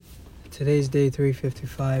Today's day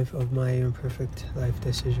 355 of my imperfect life.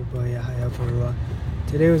 This is your boy Yahya Farwa.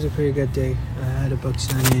 Today was a pretty good day. I had a book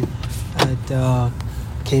signing at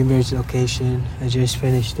Cambridge location. I just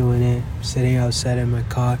finished doing it, sitting outside in my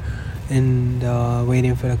car and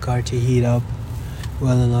waiting for the car to heat up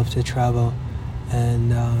well enough to travel. And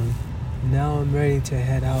now I'm ready to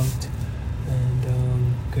head out,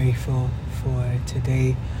 and grateful for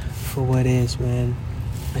today, for what is, man.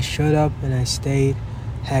 I showed up and I stayed.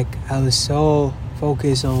 Heck, I was so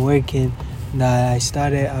focused on working that I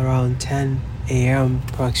started around 10 a.m.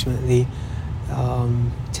 approximately,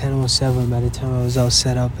 10:07 by the time I was all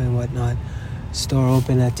set up and whatnot. Store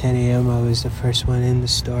opened at 10 a.m. I was the first one in the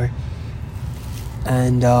store.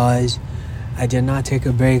 And I did not take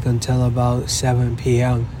a break until about 7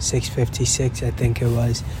 p.m., 6:56 I think it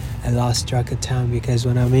was. I lost track of time because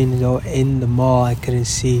when I'm in the mall, I couldn't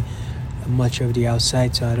see much of the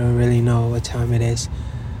outside, so I don't really know what time it is.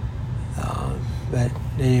 But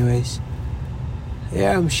anyways,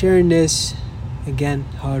 yeah, I'm sharing this. Again,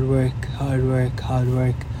 hard work.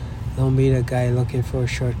 Don't be the guy looking for a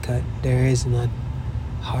shortcut. There is none.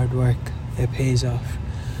 Hard work, it pays off.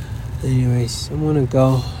 Anyways, I'm gonna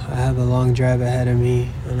go. I have a long drive ahead of me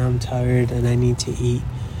and I'm tired and I need to eat.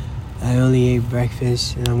 I only ate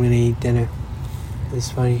breakfast and I'm gonna eat dinner.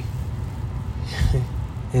 It's funny.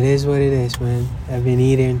 It is what it is, man. I've been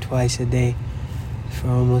eating twice a day for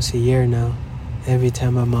almost a year now, every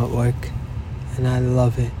time I'm at work, and I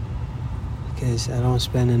love it because I don't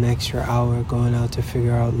spend an extra hour going out to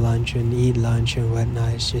figure out lunch and eat lunch and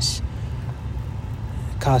whatnot. It's just,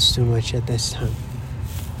 it costs too much at this time.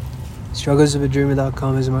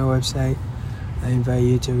 strugglesofadreamer.com is my website. I invite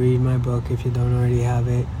you to read my book if you don't already have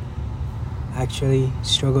it. Actually,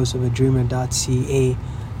 strugglesofadreamer.ca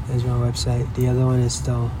is my website. The other one is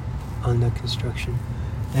still under construction.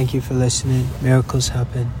 Thank you for listening. Miracles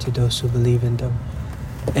happen to those who believe in them.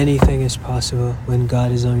 Anything is possible when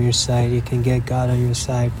God is on your side. You can get God on your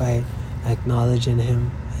side by acknowledging Him.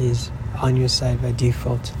 He's on your side by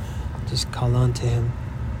default. Just call on to Him.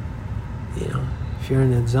 You know, if you're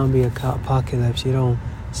in a zombie apocalypse, you don't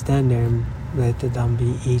stand there and let the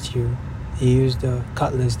zombie eat you. You use the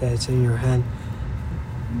cutlass that's in your hand.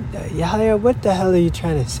 Yahya, what the hell are you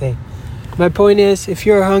trying to say? My point is, if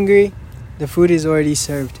you're hungry, the food is already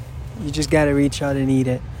served. You just gotta reach out and eat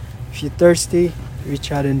it. If you're thirsty,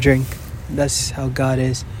 reach out and drink. That's how God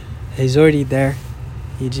is. He's already there.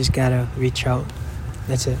 You just gotta reach out.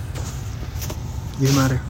 That's it. You matter.